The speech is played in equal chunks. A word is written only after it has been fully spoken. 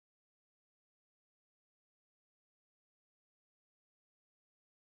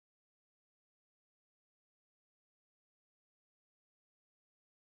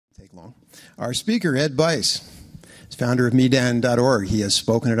Take long. Our speaker, Ed Bice, is founder of medan.org. He has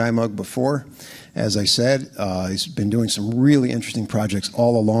spoken at IMUG before. As I said, he's been doing some really interesting projects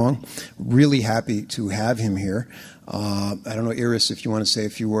all along. Really happy to have him here. I don't know, Iris, if you want to say a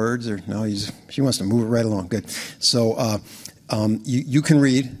few words, or no, she wants to move it right along. Good. So you can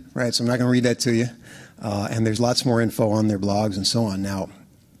read, right? So I'm not going to read that to you. And there's lots more info on their blogs and so on. Now,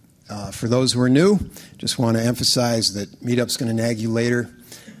 for those who are new, just want to emphasize that Meetup's going to nag you later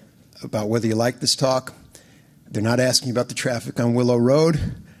about whether you like this talk. They're not asking about the traffic on Willow Road.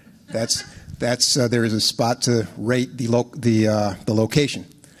 There is a spot to rate the location.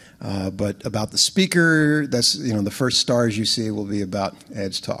 But about the speaker, that's the first stars you see will be about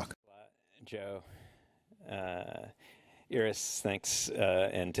Ed's talk. Joe, Iris, thanks,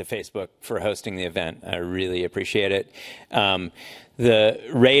 and to Facebook for hosting the event. I really appreciate it. The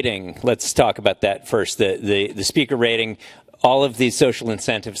rating, let's talk about that first. The speaker rating. All of these social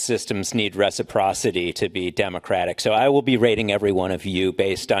incentive systems need reciprocity to be democratic. So I will be rating every one of you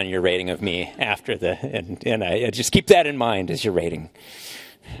based on your rating of me after and I just keep that in mind as your rating.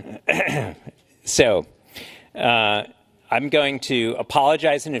 So I'm going to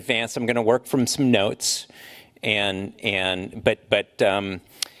apologize in advance. I'm going to work from some notes, but I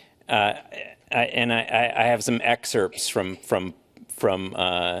have some excerpts from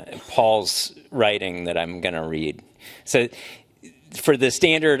Paul's writing that I'm going to read. So for the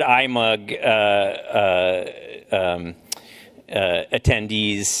standard IMUG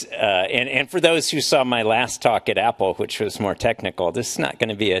attendees, and for those who saw my last talk at Apple, which was more technical, this is not going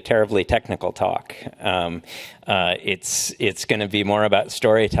to be a terribly technical talk. It's going to be more about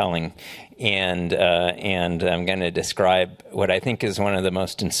storytelling, and I'm going to describe what I think is one of the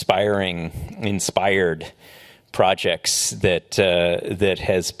most inspired projects that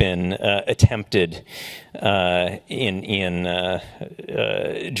has been attempted in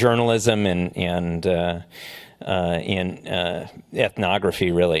journalism and in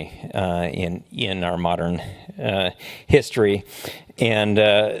ethnography, really, in our modern history. And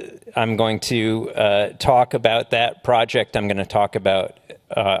I'm going to talk about that project. I'm going to talk about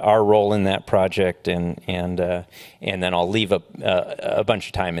our role in that project, and then I'll leave a bunch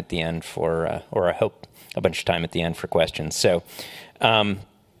of time at the end for, or I hope a bunch of time at the end for questions. So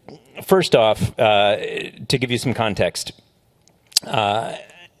first off, to give you some context,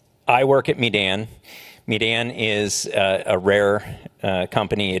 I work at Medan. Medan is a rare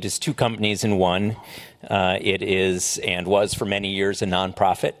company. It is two companies in one. It is and was for many years a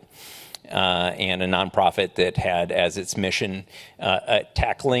nonprofit, and a nonprofit that had as its mission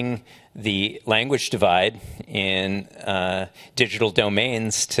tackling the language divide in digital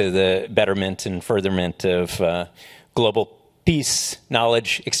domains to the betterment and furtherment of global peace,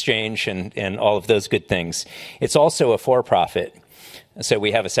 knowledge exchange, and all of those good things. It's also a for-profit. So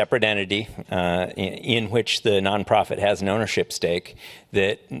we have a separate entity in which the nonprofit has an ownership stake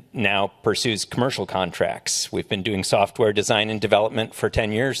that now pursues commercial contracts. We've been doing software design and development for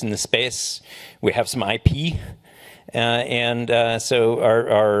 10 years in the space. We have some IP. So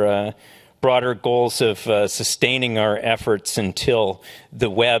our broader goals of sustaining our efforts until the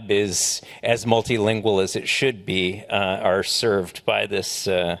web is as multilingual as it should be are served by this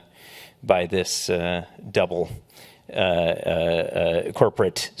double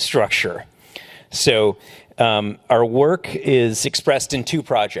corporate structure. So our work is expressed in two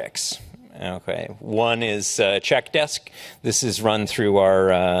projects. Okay, one is Check Desk. This is run through our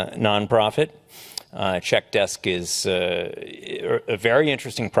nonprofit. Check Desk is a very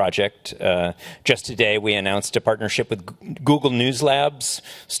interesting project. Just today, we announced a partnership with Google News Labs,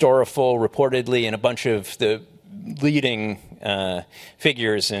 Storiful, reportedly, and a bunch of the leading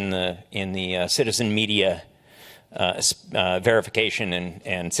figures in the citizen media verification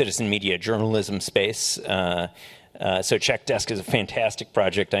and citizen media journalism space. So Check Desk is a fantastic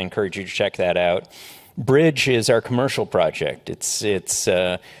project. I encourage you to check that out. Bridge is our commercial project. It's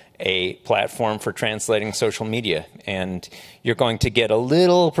a platform for translating social media, and you're going to get a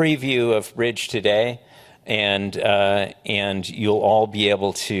little preview of Bridge today, and you'll all be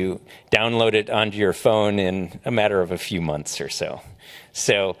able to download it onto your phone in a matter of a few months or so.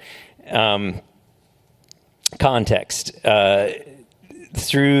 So, context.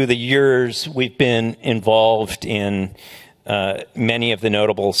 Through the years, we've been involved in many of the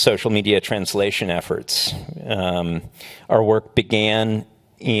notable social media translation efforts. Our work began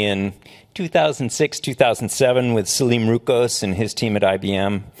in 2006, 2007 with Salim Rukos and his team at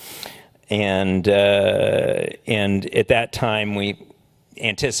IBM. And at that time, we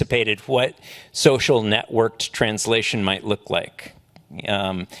anticipated what social networked translation might look like.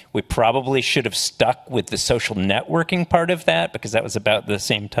 We probably should have stuck with the social networking part of that, because that was about the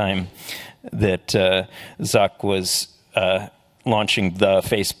same time that Zuck was launching the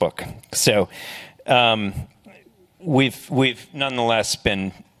Facebook. So we've nonetheless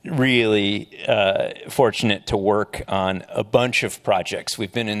been really fortunate to work on a bunch of projects.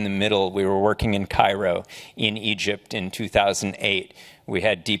 We've been in the middle. We were working in Cairo, in Egypt in 2008. We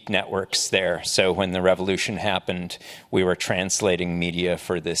had deep networks there. So when the revolution happened, we were translating media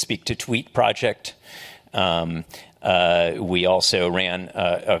for the Speak to Tweet project. We also ran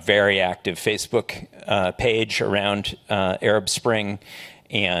a very active Facebook page around Arab Spring.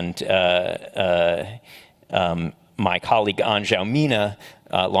 And my colleague Anjou Mina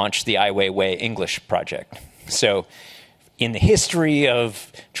launched the Ai Weiwei English project. So in the history of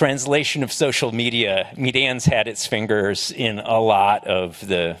translation of social media, Medan's had its fingers in a lot of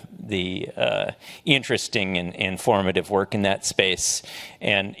the interesting and informative work in that space,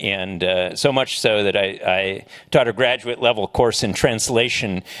 and so much so that I taught a graduate level course in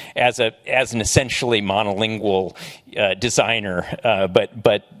translation as an essentially monolingual designer, but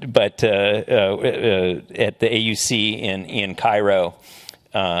at the AUC in Cairo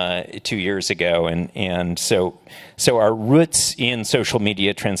 2 years ago, and so our roots in social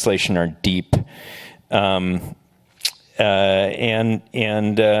media translation are deep, and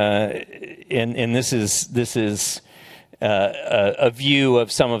this is a view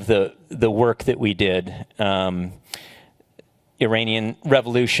of some of the work that we did. Iranian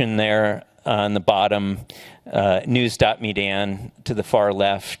Revolution there on the bottom, news.medan to the far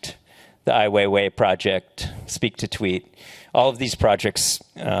left, the Ai Weiwei project, Speak to Tweet. All of these projects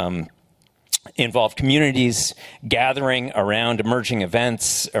involve communities gathering around emerging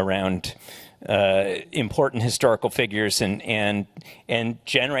events, around important historical figures, and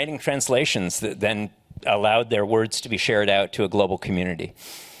generating translations that then allowed their words to be shared out to a global community.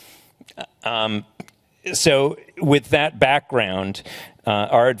 So with that background,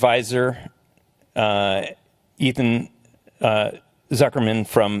 our advisor, Ethan Zuckerman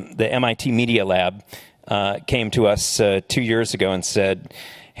from the MIT Media Lab, came to us 2 years ago and said,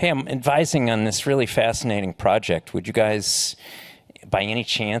 "Hey, I'm advising on this really fascinating project. Would you guys, by any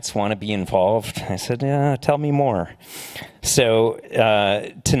chance, want to be involved?" I said, "Yeah, tell me more." So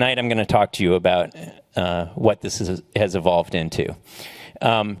tonight I'm going to talk to you about what this has evolved into.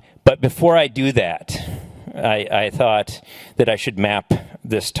 But before I do that, I thought that I should map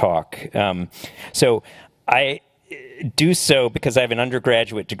this talk. So I do so because I have an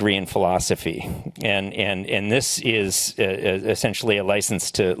undergraduate degree in philosophy, and this is essentially a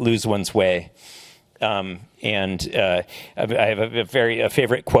license to lose one's way. I have a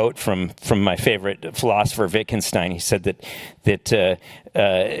favorite quote from my favorite philosopher Wittgenstein. He said that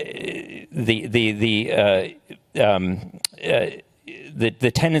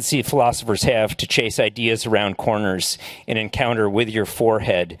the tendency philosophers have to chase ideas around corners and encounter with your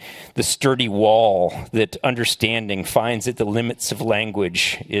forehead the sturdy wall that understanding finds at the limits of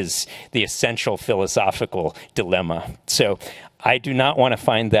language is the essential philosophical dilemma. So I do not want to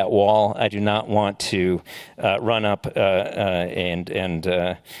find that wall. I do not want to run up and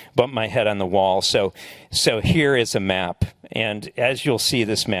bump my head on the wall. So here is a map. And as you'll see,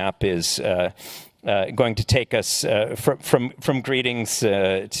 this map is going to take us from greetings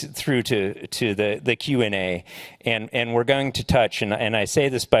through to the Q&A, and we're going to touch, and I say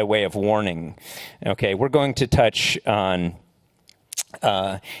this by way of warning, okay, we're going to touch on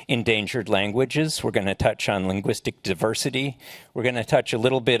endangered languages. We're going to touch on linguistic diversity. We're going to touch a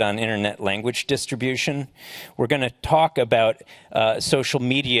little bit on internet language distribution. We're going to talk about social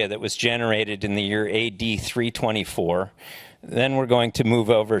media that was generated in the year AD 324. Then we're going to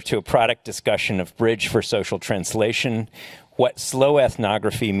move over to a product discussion of Bridge for Social Translation, what slow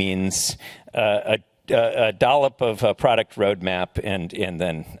ethnography means, a dollop of a product roadmap, and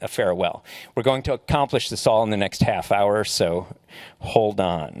then a farewell. We're going to accomplish this all in the next half hour, so hold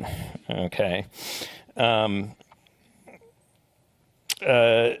on, okay?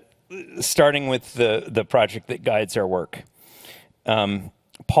 Starting with the project that guides our work. Paul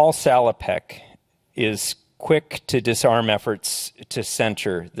Salopek is quick to disarm efforts to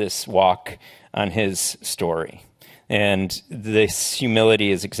center this walk on his story. And this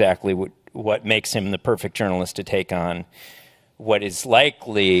humility is exactly what makes him the perfect journalist to take on what is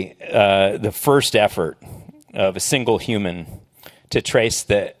likely the first effort of a single human to trace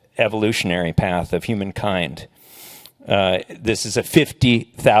the evolutionary path of humankind. This is a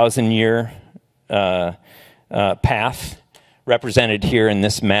 50,000-year path represented here in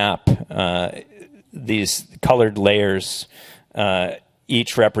this map. These colored layers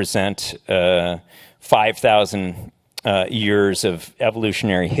each represent 5,000 years of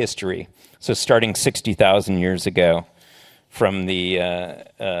evolutionary history. So starting 60,000 years ago from the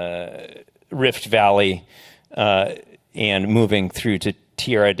Rift Valley and moving through to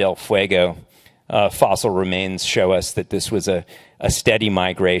Tierra del Fuego, fossil remains show us that this was a steady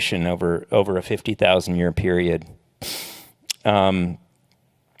migration over a 50,000-year period.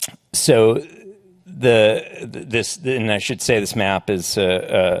 So and I should say this map is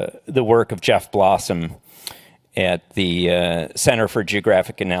the work of Jeff Blossom at the Center for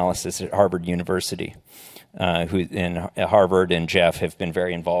Geographic Analysis at Harvard University, who in Harvard and Jeff have been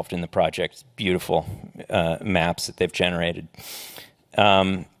very involved in the project. Beautiful maps that they've generated.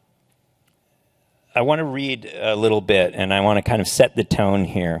 I want to read a little bit, and I want to kind of set the tone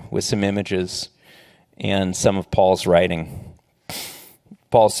here with some images and some of Paul's writing.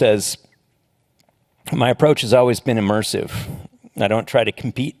 Paul says, "My approach has always been immersive. I don't try to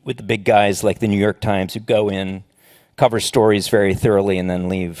compete with the big guys like the New York Times who go in, cover stories very thoroughly, and then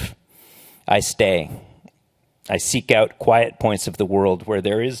leave. I stay. I seek out quiet points of the world where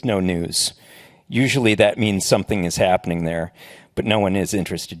there is no news. Usually that means something is happening there, but no one is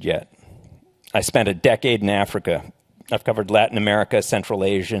interested yet. I spent a decade in Africa. I've covered Latin America, Central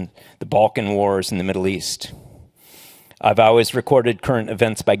Asia, the Balkan Wars, and the Middle East. I've always recorded current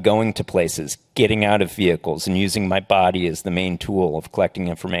events by going to places, getting out of vehicles, and using my body as the main tool of collecting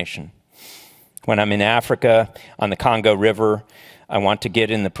information. When I'm in Africa, on the Congo River, I want to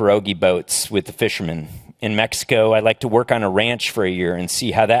get in the pirogue boats with the fishermen. In Mexico, I like to work on a ranch for a year and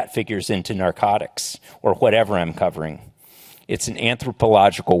see how that figures into narcotics or whatever I'm covering. It's an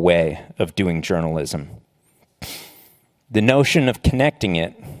anthropological way of doing journalism. The notion of connecting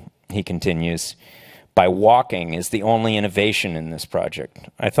it," he continues, "by walking is the only innovation in this project.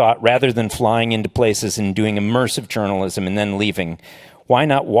 I thought rather than flying into places and doing immersive journalism and then leaving, why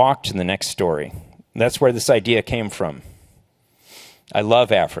not walk to the next story? That's where this idea came from. I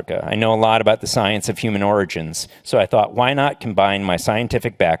love Africa. I know a lot about the science of human origins, so I thought, why not combine my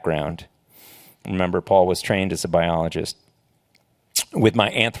scientific background," remember, Paul was trained as a biologist, "with my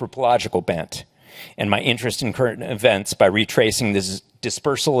anthropological bent and my interest in current events by retracing this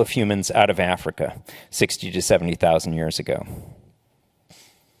dispersal of humans out of Africa 60 to 70,000 years ago."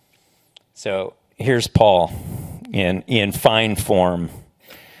 So here's Paul in fine form,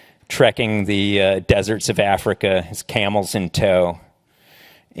 trekking the deserts of Africa, his camels in tow,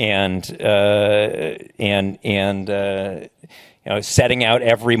 and setting out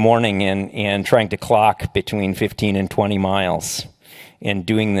every morning and trying to clock between 15 and 20 miles. And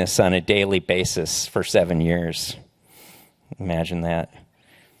doing this on a daily basis for 7 years. Imagine that.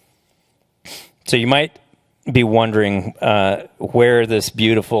 So you might be wondering where this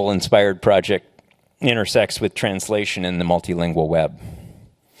beautiful, inspired project intersects with translation in the multilingual web.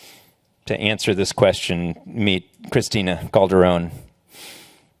 To answer this question, meet Cristina Calderon.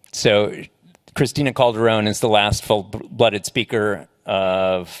 So Cristina Calderon is the last full-blooded speaker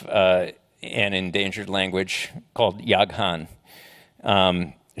of an endangered language called Yaghan.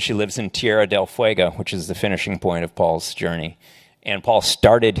 She lives in Tierra del Fuego, which is the finishing point of Paul's journey. And Paul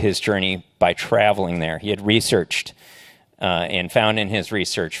started his journey by traveling there. He had researched and found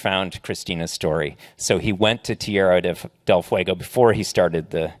Christina's story. So he went to Tierra del Fuego before he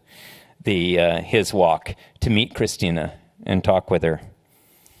started his walk to meet Cristina and talk with her.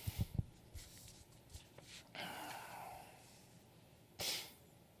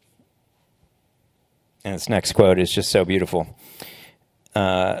 And this next quote is just so beautiful.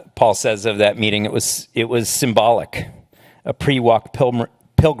 Paul says of that meeting, it was symbolic, a pre-walk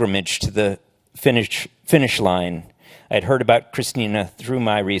pilgrimage to the finish line. I had heard about Cristina through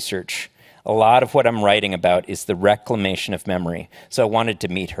my research. A lot of what I'm writing about is the reclamation of memory, so I wanted to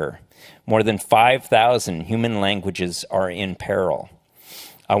meet her. More than 5,000 human languages are in peril.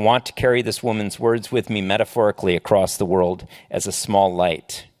 I want to carry this woman's words with me metaphorically across the world as a small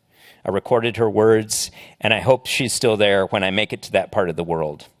light. I recorded her words, and I hope she's still there when I make it to that part of the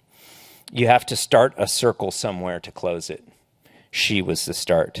world. You have to start a circle somewhere to close it. She was the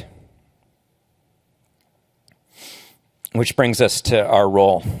start. Which brings us to our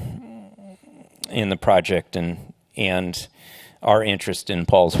role in the project and our interest in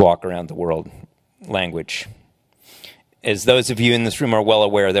Paul's walk around the world, language. As those of you in this room are well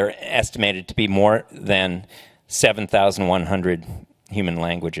aware, there are estimated to be more than 7,100 human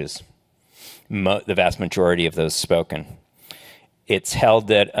languages, the vast majority of those spoken. It's held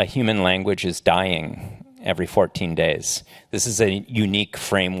that a human language is dying every 14 days. This is a unique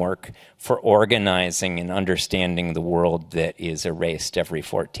framework for organizing and understanding the world that is erased every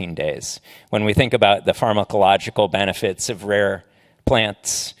 14 days. When we think about the pharmacological benefits of rare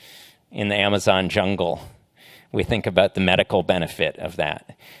plants in the Amazon jungle, we think about the medical benefit of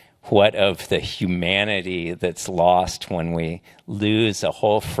that. What of the humanity that's lost when we lose a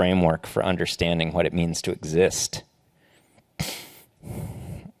whole framework for understanding what it means to exist?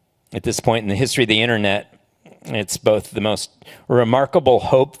 At this point in the history of the internet, it's both the most remarkable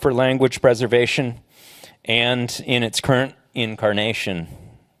hope for language preservation and, in its current incarnation,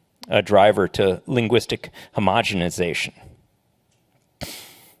 a driver to linguistic homogenization.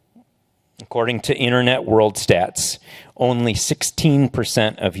 According to Internet World Stats, only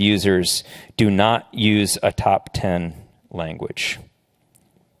 16% of users do not use a top 10 language.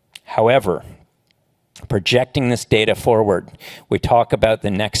 However, projecting this data forward, we talk about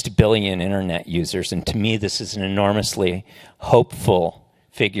the next billion internet users, and to me this is an enormously hopeful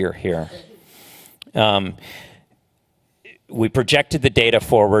figure here. We projected the data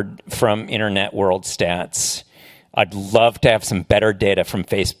forward from Internet World Stats. I'd love to have some better data from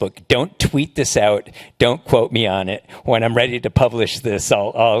Facebook. Don't tweet this out. Don't quote me on it. When I'm ready to publish this,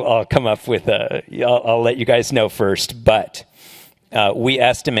 I'll come up with I'll let you guys know first. But we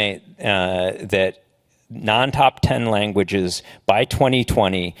estimate that non-top 10 languages by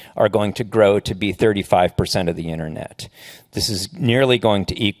 2020 are going to grow to be 35% of the internet. This is nearly going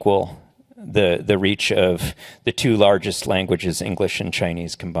to equal the reach of the two largest languages, English and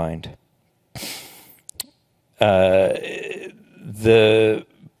Chinese combined. The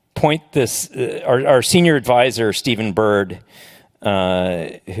point our senior advisor, Stephen Bird,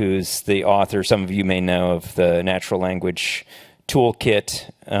 who's the author, some of you may know, of the Natural Language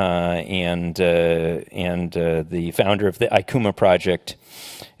Toolkit and the founder of the ICUMA project,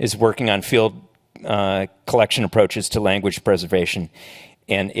 is working on field collection approaches to language preservation.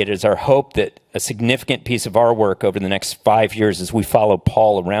 And it is our hope that a significant piece of our work over the next 5 years as we follow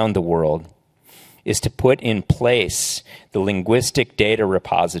Paul around the world is to put in place the linguistic data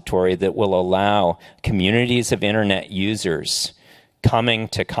repository that will allow communities of internet users coming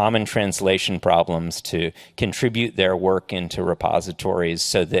to common translation problems to contribute their work into repositories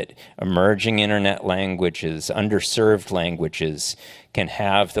so that emerging internet languages, underserved languages, can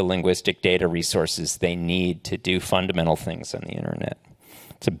have the linguistic data resources they need to do fundamental things on the internet.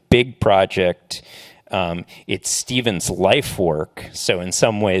 It's a big project. It's Stephen's life work, so in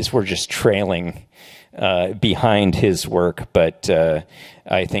some ways we're just trailing behind his work, but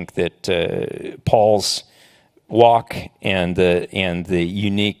I think that Paul's walk and the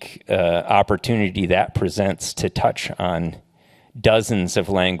unique opportunity that presents to touch on dozens of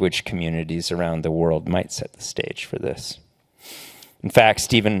language communities around the world might set the stage for this. In fact,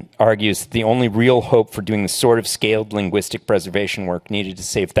 Stephen argues that the only real hope for doing the sort of scaled linguistic preservation work needed to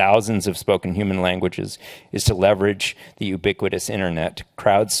save thousands of spoken human languages is to leverage the ubiquitous internet to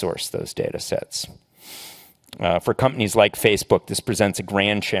crowdsource those data sets. For companies like Facebook, this presents a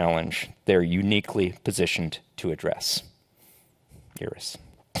grand challenge they're uniquely positioned to address. Iris.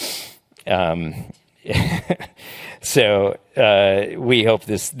 So we hope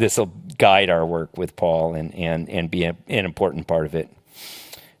this will guide our work with Paul and be an important part of it.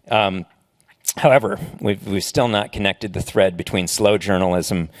 However, we've still not connected the thread between slow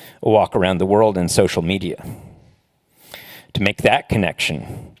journalism, a walk around the world, and social media. To make that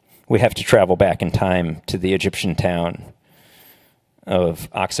connection, we have to travel back in time to the Egyptian town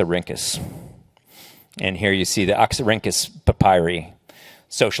of Oxyrhynchus. And here you see the Oxyrhynchus papyri,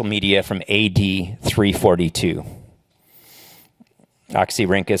 social media from AD 342.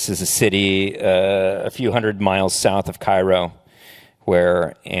 Oxyrhynchus is a city a few hundred miles south of Cairo,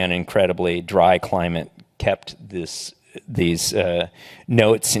 where an incredibly dry climate kept these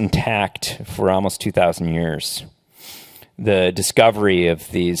notes intact for almost 2,000 years. The discovery of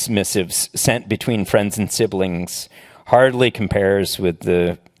these missives sent between friends and siblings hardly compares with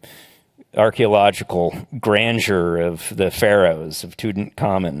the archaeological grandeur of the pharaohs of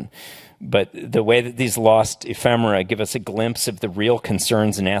Tutankhamun. But the way that these lost ephemera give us a glimpse of the real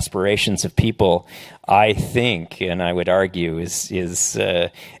concerns and aspirations of people, I think, and I would argue, is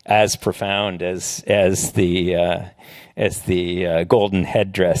as profound as the golden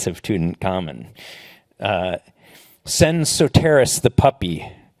headdress of Tutankhamun. Send Soteris the puppy,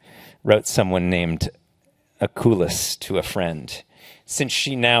 wrote someone named Aculus to a friend, since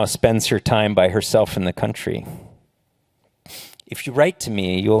she now spends her time by herself in the country. If you write to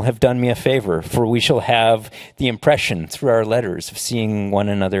me, you will have done me a favor, for we shall have the impression through our letters of seeing one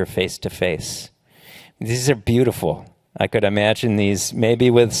another face to face. These are beautiful. I could imagine these,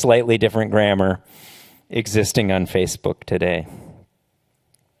 maybe with slightly different grammar, existing on Facebook today.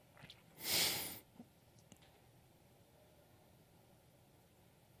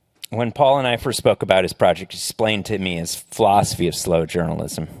 When Paul and I first spoke about his project, he explained to me his philosophy of slow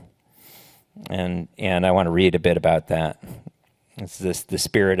journalism. And I want to read a bit about that. The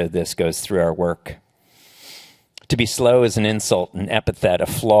spirit of this goes through our work. To be slow is an insult, an epithet, a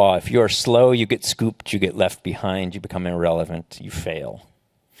flaw. If you're slow, you get scooped, you get left behind, you become irrelevant, you fail.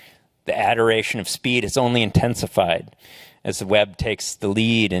 The adoration of speed has only intensified as the web takes the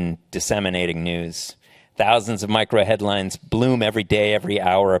lead in disseminating news. Thousands of micro headlines bloom every day, every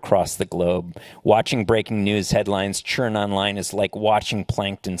hour across the globe. Watching breaking news headlines churn online is like watching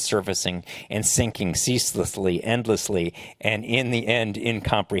plankton surfacing and sinking ceaselessly, endlessly, and in the end,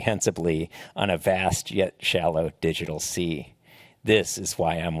 incomprehensibly on a vast yet shallow digital sea. This is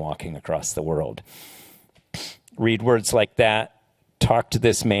why I'm walking across the world. Read words like that, talk to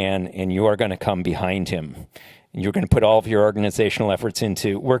this man, and you are going to come behind him. You're going to put all of your organizational efforts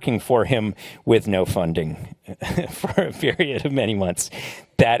into working for him with no funding for a period of many months.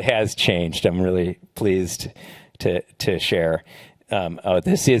 That has changed. I'm really pleased to share.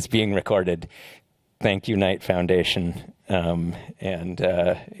 This is being recorded. Thank you, Knight Foundation and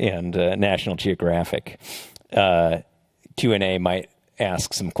National Geographic. Q&A might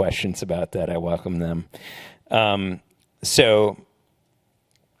ask some questions about that. I welcome them.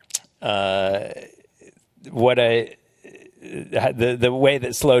 The way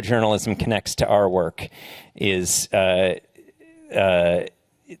that slow journalism connects to our work is the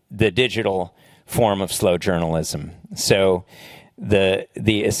digital form of slow journalism. So the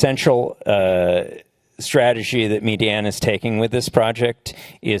essential strategy that Median is taking with this project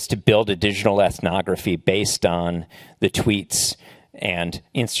is to build a digital ethnography based on the tweets and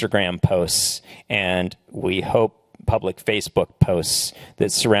Instagram posts, and we hope public Facebook posts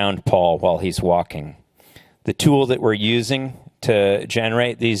that surround Paul while he's walking. The tool that we're using to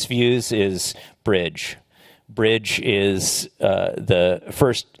generate these views is Bridge. Bridge is the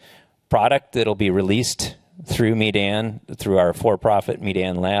first product that'll be released through Median, through our for-profit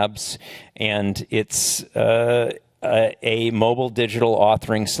Median Labs, and it's a mobile digital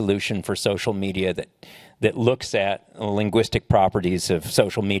authoring solution for social media that looks at linguistic properties of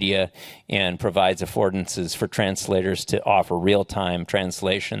social media and provides affordances for translators to offer real-time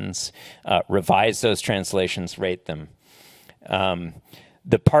translations, revise those translations, rate them.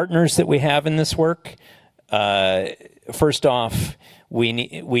 The partners that we have in this work, first off, we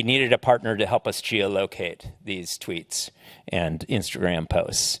needed a partner to help us geolocate these tweets and Instagram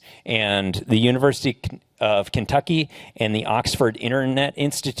posts. And the University of Kentucky and the Oxford Internet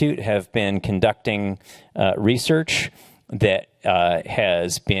Institute have been conducting research that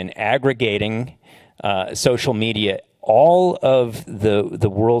has been aggregating social media, all of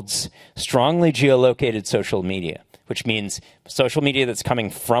the world's strongly geolocated social media, which means social media that's coming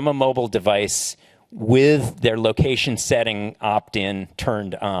from a mobile device with their location setting opt-in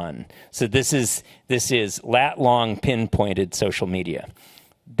turned on. So this is lat-long pinpointed social media.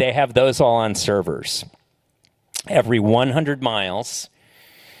 They have those all on servers. Every 100 miles,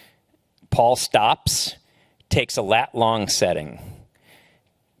 Paul stops, takes a lat-long setting,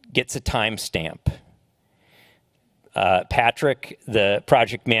 gets a timestamp. Patrick, the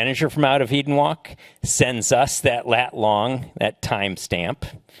project manager from Out of Eden Walk, sends us that lat-long, that timestamp.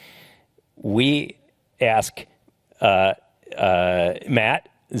 We ask Matt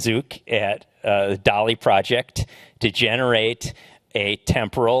Zook at the Dolly Project to generate a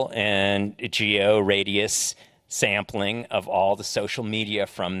temporal and geo radius sampling of all the social media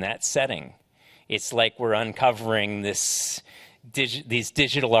from that setting. It's like we're uncovering these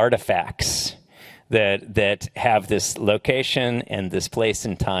digital artifacts that have this location and this place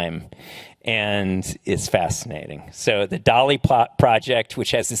and time, and it's fascinating. So the Dolly Project,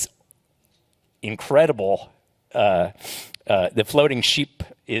 which has this incredible, the floating sheep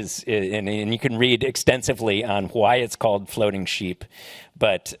is, and you can read extensively on why it's called floating sheep,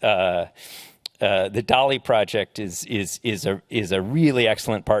 but the Dolly Project is a really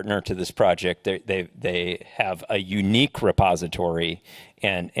excellent partner to this project. They have a unique repository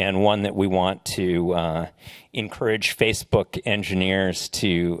and one that we want to encourage Facebook engineers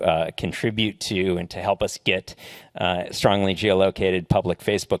to contribute to and to help us get strongly geolocated public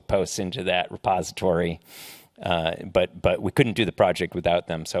Facebook posts into that repository. But we couldn't do the project without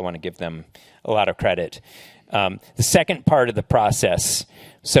them, so I want to give them a lot of credit. The second part of the process,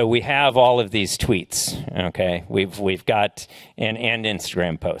 so we have all of these tweets, okay? We've got, and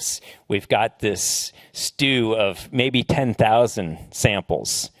Instagram posts. We've got this stew of maybe 10,000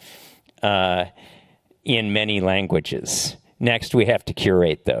 samples in many languages. Next, we have to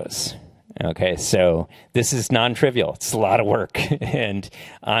curate those. Okay, so this is non-trivial. It's a lot of work. And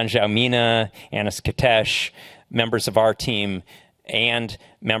Anjao Mina, Anis Katesh, members of our team, and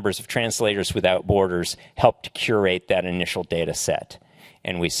members of Translators Without Borders helped curate that initial data set.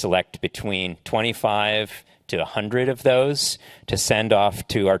 and we select between 25 to 100 of those to send off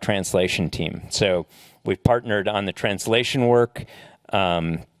to our translation team. So we've partnered on the translation work.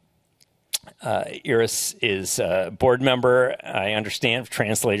 Iris is a board member, I understand, of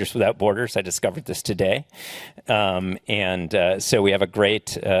Translators Without Borders. I discovered this today. So we have a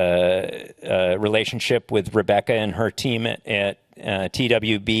great relationship with Rebecca and her team at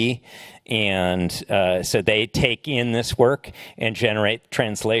TWB. And so they take in this work and generate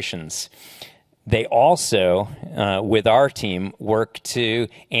translations. They also, with our team, work to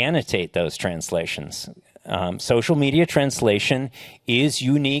annotate those translations. Social media translation is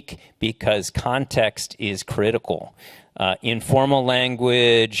unique because context is critical. Informal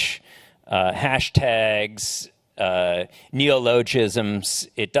language, hashtags, neologisms,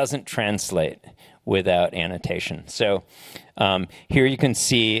 it doesn't translate without annotation. So here you can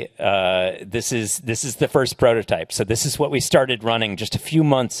see this is the first prototype. So this is what we started running just a few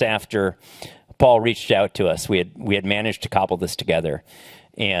months after Paul reached out to us. We had managed to cobble this together.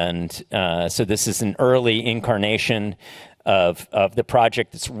 And so this is an early incarnation of the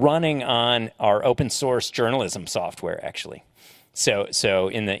project that's running on our open source journalism software, actually. So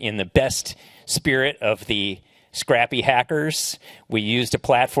in the best spirit of the scrappy hackers, we used a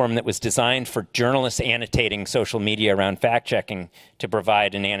platform that was designed for journalists annotating social media around fact-checking to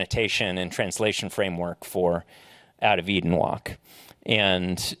provide an annotation and translation framework for Out of Eden Walk.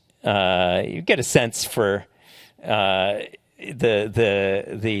 And you get a sense for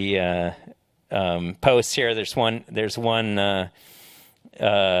the posts here. There's one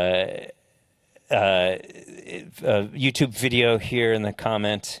YouTube video here in the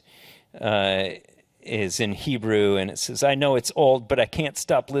comment is in Hebrew, and it says, "I know it's old, but I can't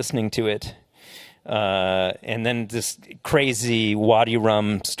stop listening to it." And then this crazy Wadi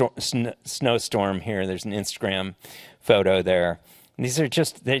Rum snowstorm here. There's an Instagram photo there. And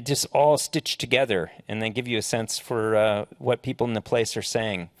they're just all stitched together, and they give you a sense for what people in the place are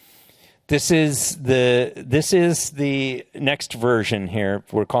saying. This is the next version here.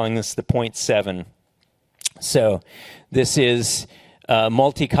 We're calling this the 0.7. So this is a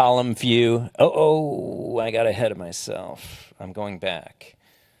multi-column view. Oh, I got ahead of myself. I'm going back.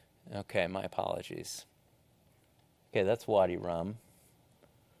 Okay, my apologies. Okay, that's Wadi Rum.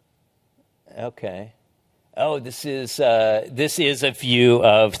 Okay. Oh, this is a view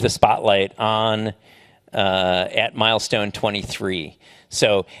of the spotlight on at milestone 23.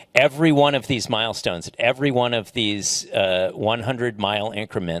 So every one of these milestones, at every one of these 100-mile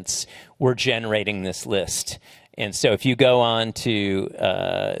increments, we're generating this list. And so if you go on to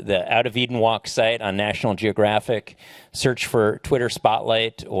the Out of Eden Walk site on National Geographic, search for Twitter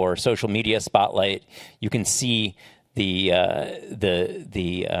Spotlight or Social Media Spotlight, you can see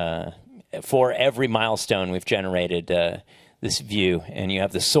for every milestone we've generated this view. And you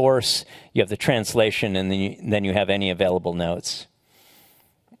have the source, you have the translation, and then you have any available notes.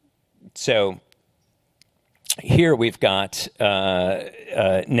 So here we've got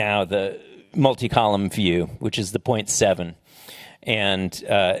now the multi-column view, which is the 0.7. And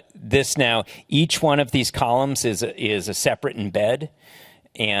this now, each one of these columns is a separate embed.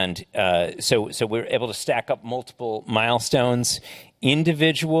 And so we're able to stack up multiple milestones,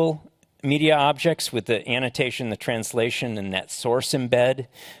 individual media objects with the annotation, the translation, and that source embed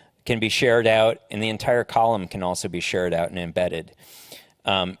can be shared out, and the entire column can also be shared out and embedded.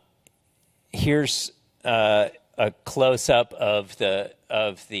 Here's a close-up of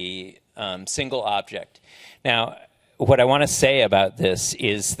the single object. Now, what I want to say about this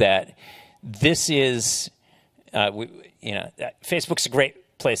is that this is, Facebook's a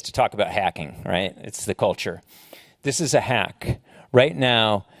great place to talk about hacking, right? It's the culture. This is a hack. Right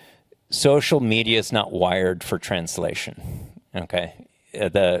now, social media is not wired for translation, okay?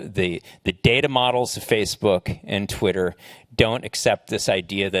 The data models of Facebook and Twitter don't accept this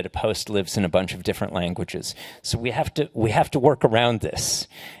idea that a post lives in a bunch of different languages. So we have to work around this,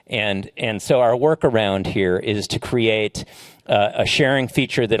 and so our workaround here is to create a sharing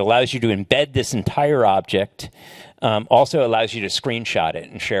feature that allows you to embed this entire object. Also allows you to screenshot it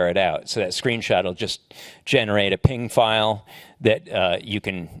and share it out. So that screenshot will just generate a ping file that you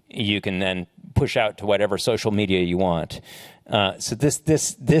can then push out to whatever social media you want. So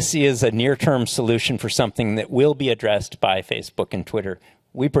this is a near-term solution for something that will be addressed by Facebook and Twitter,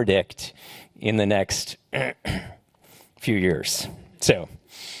 we predict, in the next few years. So,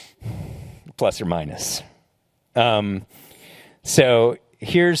 plus or minus. So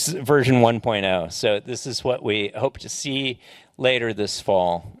here's version 1.0. So this is what we hope to see later this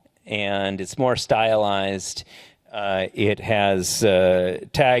fall. And it's more stylized. It has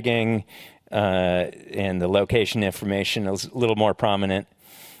tagging, and the location information is a little more prominent.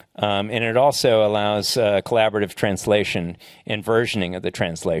 And it also allows collaborative translation and versioning of the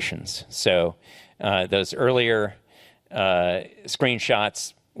translations. So those earlier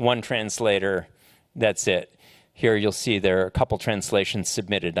screenshots, one translator, that's it. Here you'll see there are a couple translations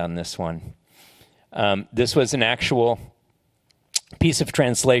submitted on this one. This was an actual piece of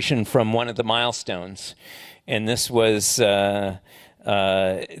translation from one of the milestones. And this was, this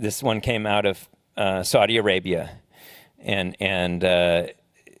one came out of Saudi Arabia. And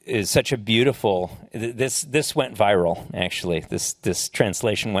is such a beautiful, this went viral, actually. This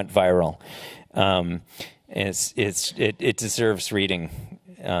translation went viral. It deserves reading.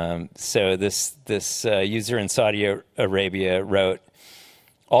 So this user in Saudi Arabia wrote,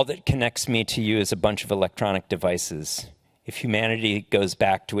 "All that connects me to you is a bunch of electronic devices. If humanity goes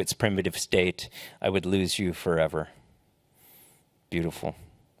back to its primitive state, I would lose you forever." Beautiful.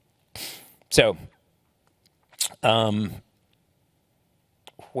 So,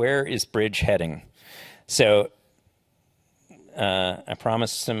 where is Bridge heading? So, I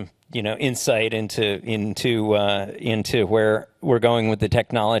promised some, insight into where we're going with the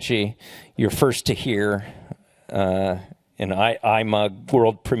technology. You're first to hear an IMUG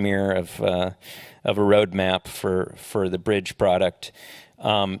world premiere of a roadmap for the Bridge product.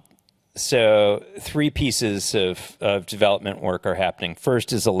 So 3 pieces of development work are happening.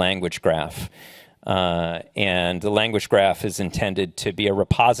 First is a language graph. And the language graph is intended to be a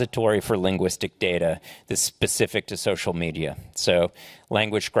repository for linguistic data that's specific to social media. So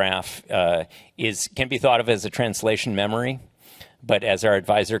language graph can be thought of as a translation memory, but as our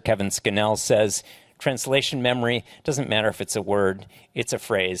advisor Kevin Scannell says, translation memory doesn't matter if it's a word, it's a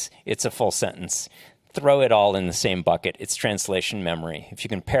phrase, it's a full sentence. Throw it all in the same bucket. It's translation memory. If you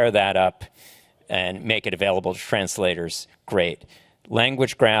can pair that up and make it available to translators, great.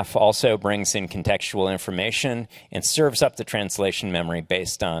 Language graph also brings in contextual information and serves up the translation memory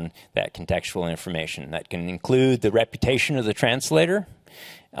based on that contextual information. That can include the reputation of the translator.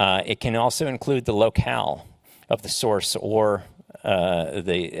 It can also include the locale of the source or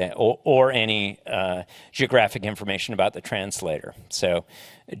any geographic information about the translator. So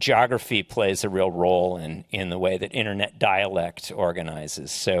geography plays a real role in the way that internet dialect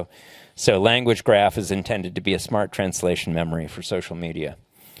organizes. So language graph is intended to be a smart translation memory for social media.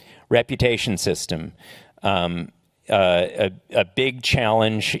 Reputation system. A big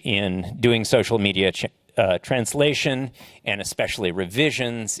challenge in doing social media translation, and especially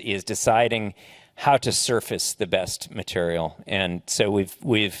revisions, is deciding how to surface the best material. And so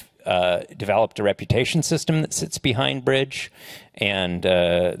we've developed a reputation system that sits behind Bridge, and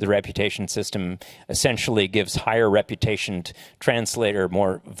the reputation system essentially gives higher reputationed translator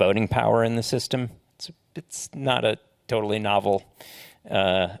more voting power in the system. It's not a totally novel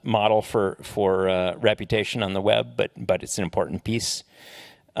model for reputation on the web, but it's an important piece.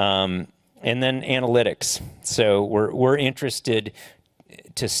 And then analytics. So we're interested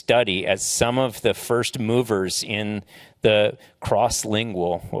to study as some of the first movers in the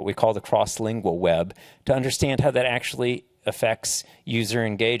cross-lingual, what we call the cross-lingual web, to understand how that actually affects user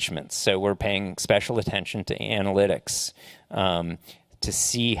engagement. So we're paying special attention to analytics to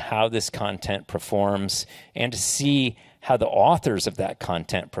see how this content performs and to see how the authors of that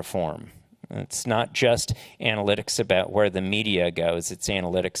content perform. It's not just analytics about where the media goes, it's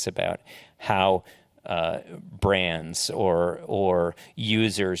analytics about how brands or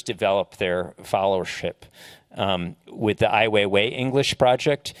users develop their followership. With the Ai Weiwei English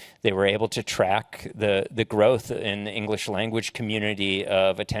project, they were able to track the growth in the English language community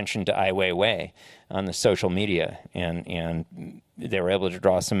of attention to Ai Weiwei on the social media, and they were able to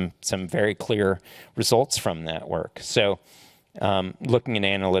draw some very clear results from that work. So looking at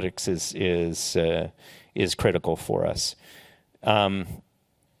analytics is critical for us.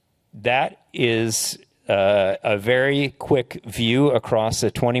 That is a very quick view across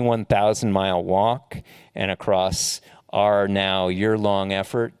a 21,000-mile walk and across our now year-long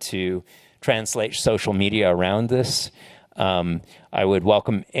effort to translate social media around this. I would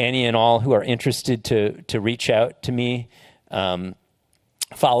welcome any and all who are interested to reach out to me.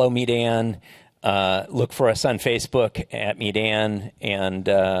 Follow Medan. Look for us on Facebook at Medan,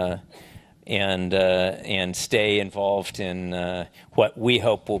 and stay involved in what we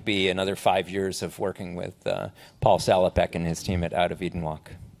hope will be another 5 years of working with Paul Salopek and his team at Out of Eden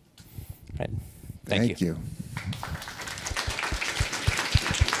Walk. Right. Thank you.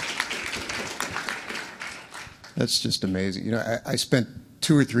 That's just amazing. You know, I spent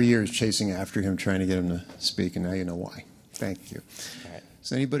 2 or 3 years chasing after him, trying to get him to speak, and now you know why. Thank you. All right.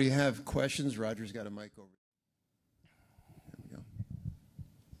 Does anybody have questions? Roger's got a mic over. There we go.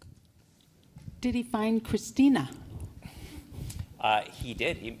 Did he find Christina? He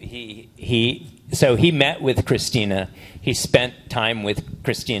did. So he met with Christina. He spent time with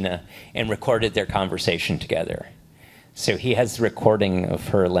Christina and recorded their conversation together. So he has recording of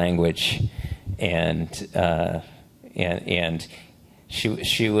her language, and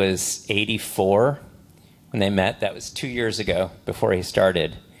she was 84 when they met. That was 2 years ago before he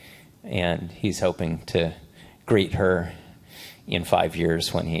started, and he's hoping to greet her in 5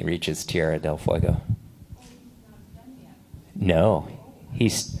 years when he reaches Tierra del Fuego. No,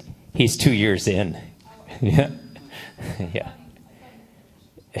 he's 2 years in. Yeah, yeah.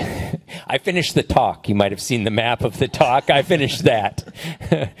 I finished the talk. You might have seen the map of the talk. I finished that.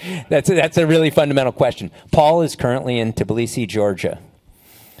 That's a really fundamental question. Paul is currently in Tbilisi, Georgia.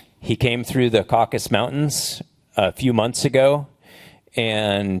 He came through the Caucasus Mountains a few months ago,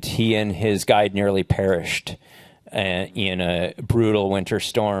 and he and his guide nearly perished in a brutal winter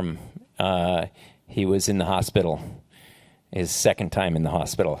storm. He was in the hospital. His second time in the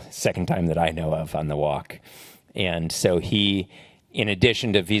hospital, second time that I know of on the walk. And so he, in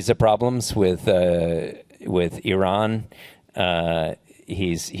addition to visa problems with Iran,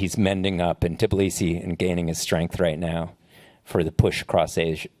 he's mending up in Tbilisi and gaining his strength right now for the push across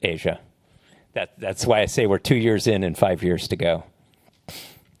Asia. That's why I say we're 2 years in and 5 years to go.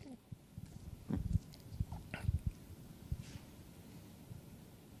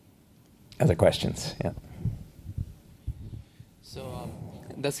 Other questions? Yeah. So,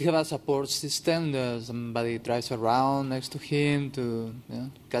 does he have a support system? Does somebody drives around next to him to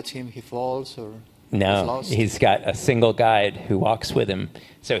catch him if he falls or no? is lost? He's got a single guide who walks with him.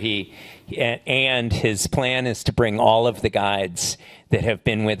 So and his plan is to bring all of the guides that have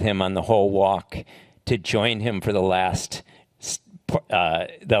been with him on the whole walk to join him for the last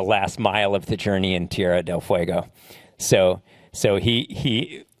mile of the journey in Tierra del Fuego. So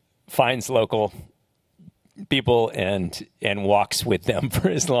he finds local people and walks with them for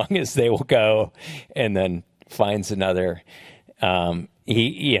as long as they will go, and then finds another.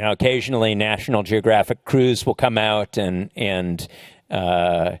 He occasionally National Geographic crews will come out and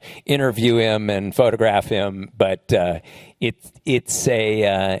interview him and photograph him, but it's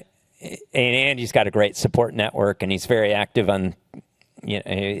and Andy's got a great support network, and he's very active on.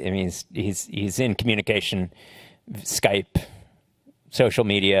 He's in communication, Skype, social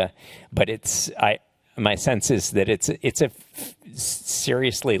media, but my sense is that it's a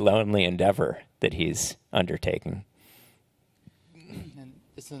seriously lonely endeavor that he's undertaking. And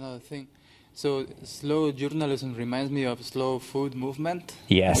it's another thing. So slow journalism reminds me of slow food movement.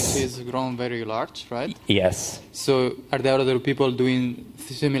 Yes. Which is grown very large, right? Yes. So are there other people doing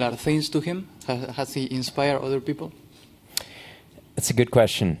similar things to him? Has he inspired other people? That's a good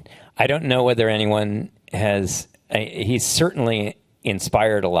question. I don't know whether anyone has. He's certainly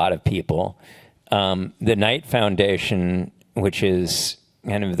inspired a lot of people. The Knight Foundation, which is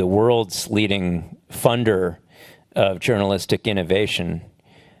kind of the world's leading funder of journalistic innovation,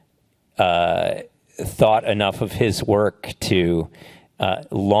 thought enough of his work to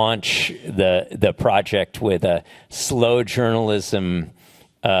launch the project with a slow journalism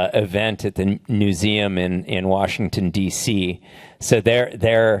event at the museum in Washington, D.C. So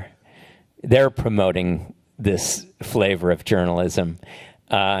they're promoting this flavor of journalism.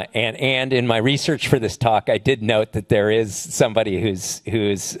 And in my research for this talk, I did note that there is somebody who's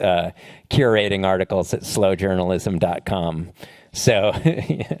curating articles at slowjournalism.com. So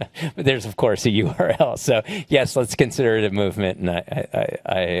but there's, of course, a URL. So yes, let's consider it a movement, and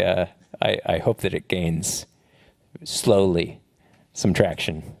I hope that it gains slowly some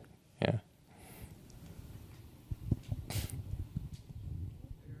traction. Yeah.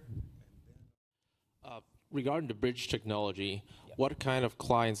 Regarding the bridge technology, what kind of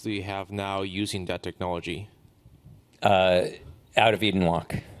clients do you have now using that technology? Out of Eden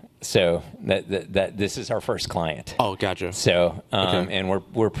Walk. So that this is our first client. Oh, gotcha. So Okay. and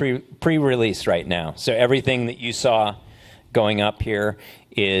we're pre-release right now. So everything that you saw going up here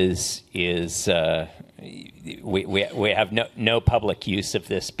is we have no public use of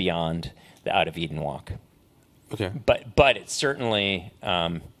this beyond the Out of Eden Walk. Okay. But it's certainly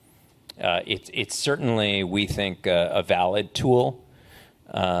it's certainly, we think, a valid tool,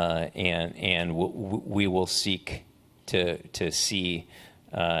 and we will seek to see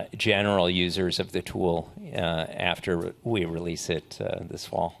general users of the tool after we release it this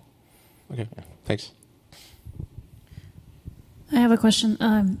fall. Okay, thanks. I have a question.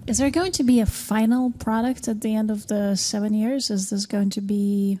 Is there going to be a final product at the end of the 7 years? Is this going to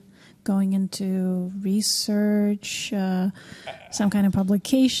be going into research, some kind of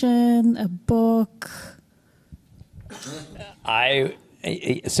publication, a book?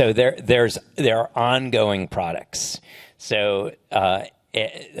 So there are ongoing products. So there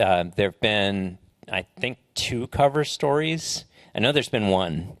have been, I think, 2 cover stories. I know there's been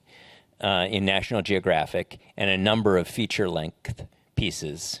one in National Geographic and a number of feature-length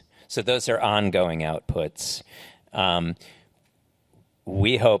pieces. So those are ongoing outputs.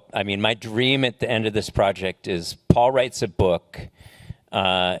 We hope, I mean, my dream at the end of this project is Paul writes a book.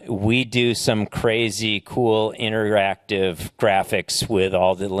 We do some crazy, cool, interactive graphics with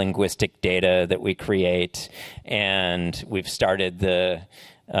all the linguistic data that we create. And we've started the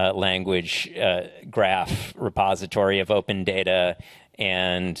language graph repository of open data.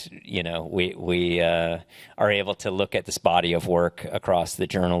 And, you know, we are able to look at this body of work across the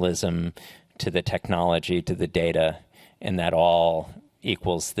journalism to the technology to the data. And that all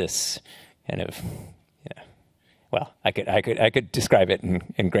equals this kind of, well, I could describe it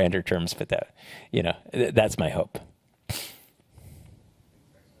in grander terms, but that, you know, that's my hope.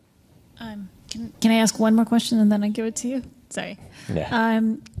 Can I ask one more question and then I give it to you? Sorry. Yeah.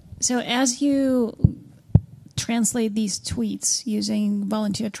 So as you translate these tweets using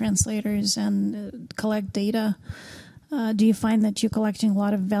volunteer translators and collect data, do you find that you're collecting a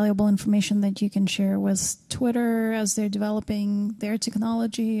lot of valuable information that you can share with Twitter as they're developing their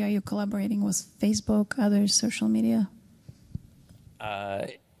technology? Are you collaborating with Facebook, other social media?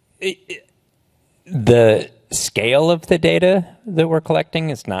 The scale of the data that we're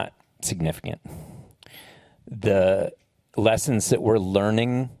collecting is not significant. The lessons that we're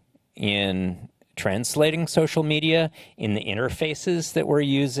learning in translating social media, in the interfaces that we're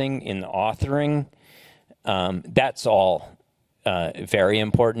using, in the authoring, that's all very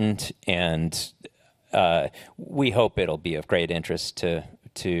important, and we hope it'll be of great interest to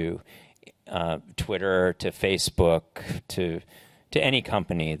Twitter, to Facebook, to any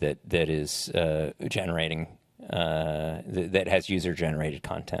company that is generating that has user-generated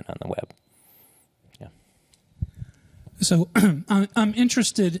content on the web. Yeah. So I'm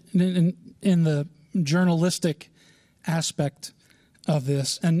interested in the journalistic aspect of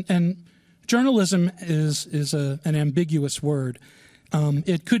this, and journalism is an ambiguous word.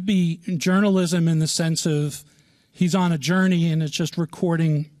 It could be journalism in the sense of he's on a journey and it's just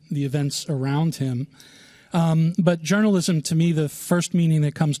recording the events around him. But journalism, to me, the first meaning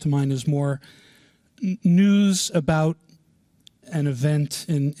that comes to mind is more news about an event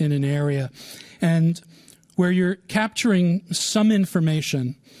in an area. And where you're capturing some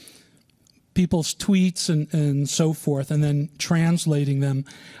information, people's tweets and so forth, and then translating them.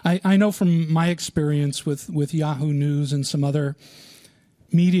 I know from my experience with Yahoo News and some other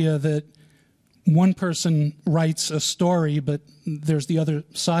media that one person writes a story, but there's the other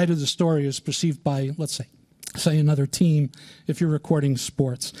side of the story is perceived by, let's say another team, if you're recording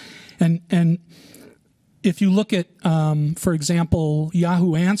sports. And if you look at, for example,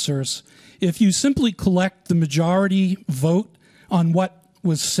 Yahoo Answers, if you simply collect the majority vote on what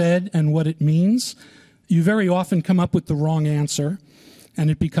was said and what it means, you very often come up with the wrong answer, and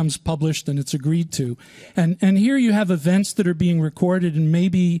it becomes published and it's agreed to. And here you have events that are being recorded, and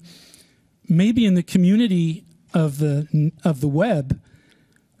maybe in the community of the web,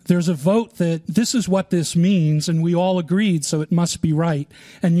 there's a vote that this is what this means, and we all agreed, so it must be right.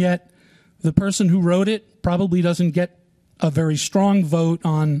 And yet the person who wrote it probably doesn't get a very strong vote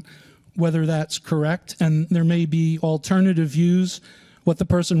on whether that's correct, and there may be alternative views. What the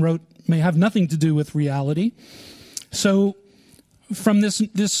person wrote may have nothing to do with reality. So from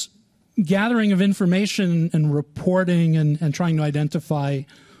this gathering of information and reporting and trying to identify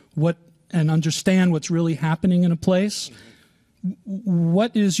what and understand what's really happening in a place,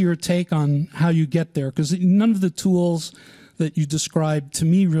 what is your take on how you get there? Because none of the tools that you described to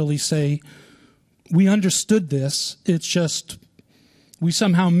me really say, we understood this, it's just we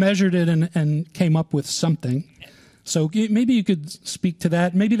somehow measured it and came up with something. So maybe you could speak to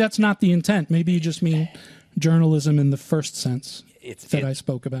that. Maybe that's not the intent. Maybe you just mean journalism in the first sense that I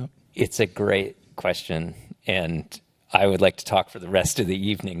spoke about. It's a great question, and I would like to talk for the rest of the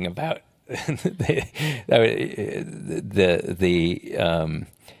evening about the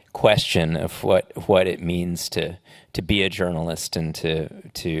question of what it means to be a journalist and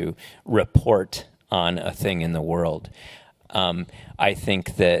to report on a thing in the world. I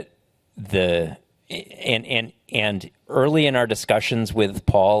think that and early in our discussions with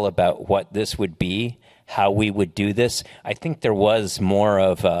Paul about what this would be, how we would do this, I think there was more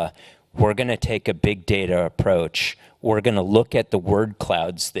of we're going to take a big data approach. We're going to look at the word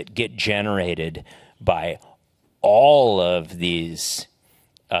clouds that get generated by all of these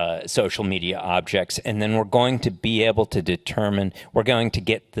social media objects, and then we're going to be able to determine, we're going to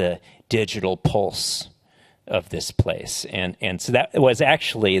get the digital pulse of this place. And so that was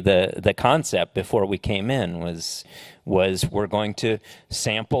actually the concept before we came in, was was we're going to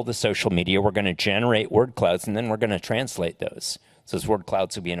sample the social media, we're going to generate word clouds, and then we're going to translate those. So those word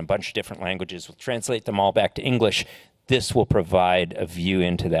clouds will be in a bunch of different languages. We'll translate them all back to English. This will provide a view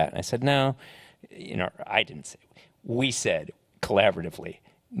into that. And I said, no, I didn't say. We said collaboratively,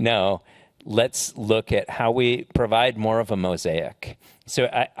 no, let's look at how we provide more of a mosaic. So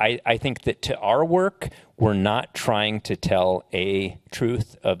I think that to our work, we're not trying to tell a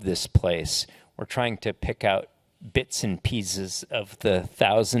truth of this place. We're trying to pick out bits and pieces of the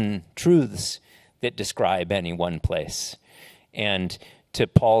 1,000 truths that describe any one place. And to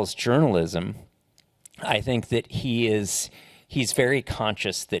Paul's journalism, I think that he's very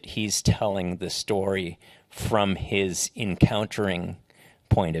conscious that he's telling the story from his encountering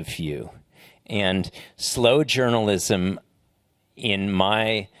point of view. And slow journalism, in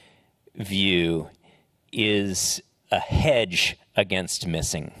my view, is a hedge against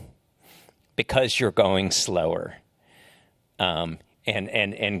missing, because you're going slower,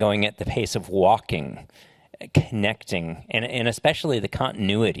 and going at the pace of walking, connecting, and especially the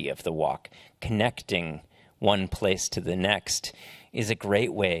continuity of the walk, connecting one place to the next, is a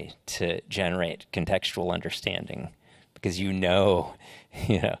great way to generate contextual understanding, because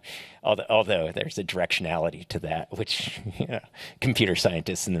although there's a directionality to that, which computer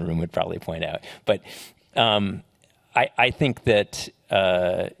scientists in the room would probably point out. But I think that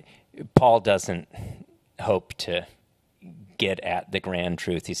Paul doesn't hope to get at the grand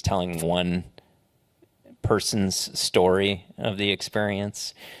truth. He's telling one person's story of the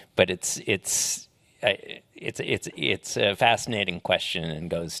experience, but it's a fascinating question and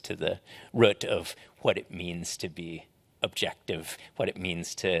goes to the root of what it means to be objective, what it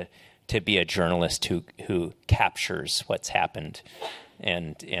means to be a journalist who captures what's happened,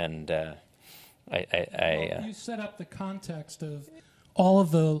 and you set up the context of all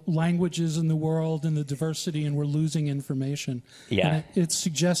of the languages in the world and the diversity, and we're losing information. Yeah, and it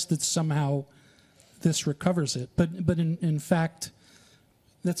suggests that somehow this recovers it, but in fact,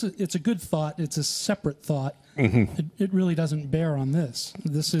 it's a good thought. It's a separate thought. Mm-hmm. It really doesn't bear on this.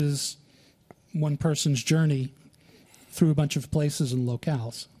 This is one person's journey through a bunch of places and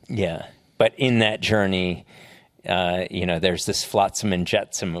locales. Yeah, but in that journey, there's this flotsam and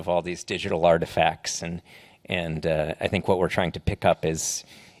jetsam of all these digital artifacts, and I think what we're trying to pick up is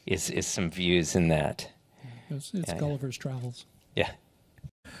some views in that. It's Gulliver's Travels. Yeah.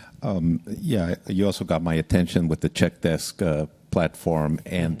 You also got my attention with the check desk platform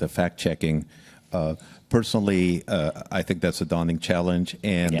and the fact checking. Personally, I think that's a daunting challenge,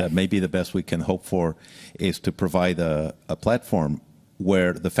 and maybe the best we can hope for is to provide a platform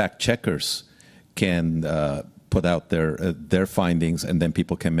where the fact checkers can put out their findings, and then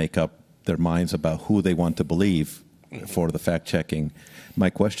people can make up their minds about who they want to believe for the fact checking. My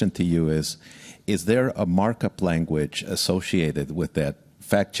question to you is there a markup language associated with that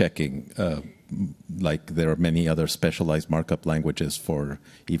fact checking? Like there are many other specialized markup languages for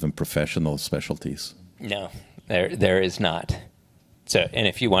even professional specialties. No, there is not. So, and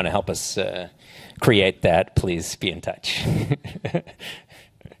if you want to help us create that, please be in touch.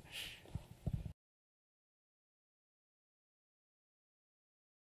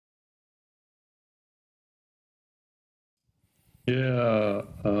 Yeah,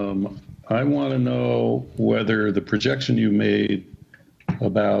 I want to know whether the projection you made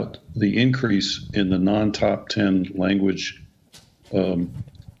about the increase in the non-top 10 language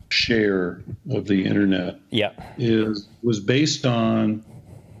share of the internet was based on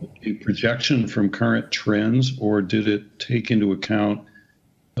a projection from current trends, or did it take into account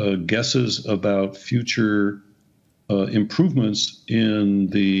guesses about future improvements in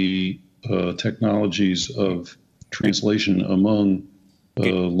the technologies of translation among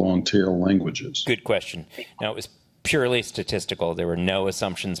long-tail languages? Good question. Now, it was purely statistical. There were no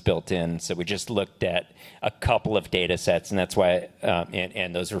assumptions built in, so we just looked at a couple of data sets, and that's why,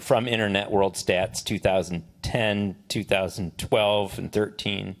 and those were from Internet World Stats 2010, 2012, and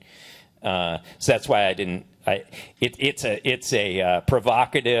 13. So that's why I didn't. It's a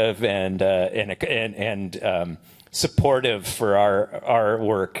provocative and supportive for our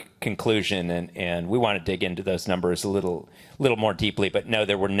work conclusion, and we want to dig into those numbers a little more deeply. But no,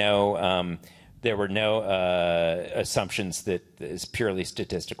 there were no assumptions that is purely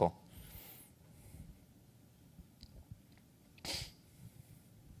statistical.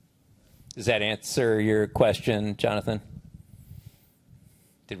 Does that answer your question, Jonathan?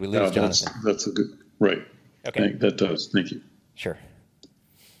 Did we lose Jonathan? That's a good, right. Okay. That does. Thank you. Sure.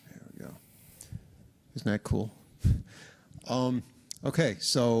 There we go. Isn't that cool? Okay,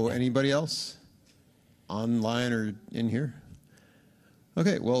 so anybody else online or in here?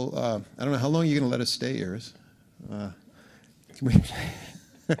 Okay, well, I don't know. How long are you going to let us stay, Iris?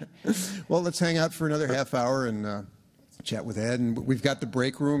 Well, let's hang out for another half hour and chat with Ed. And we've got the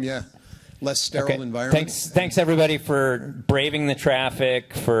break room. Yeah, less sterile environment. Thanks everybody for braving the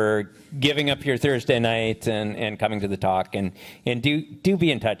traffic, for giving up your Thursday night and coming to the talk. And do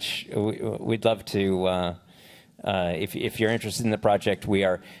be in touch. We'd love to. If you're interested in the project, we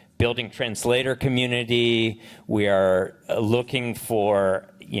are building translator community. We are looking for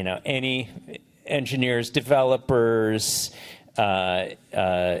any engineers, developers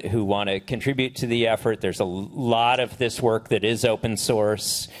who want to contribute to the effort. There's a lot of this work that is open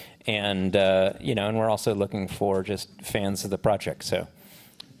source, and and we're also looking for just fans of the project. So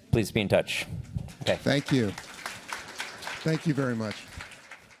please be in touch. Okay. Thank you. Thank you very much.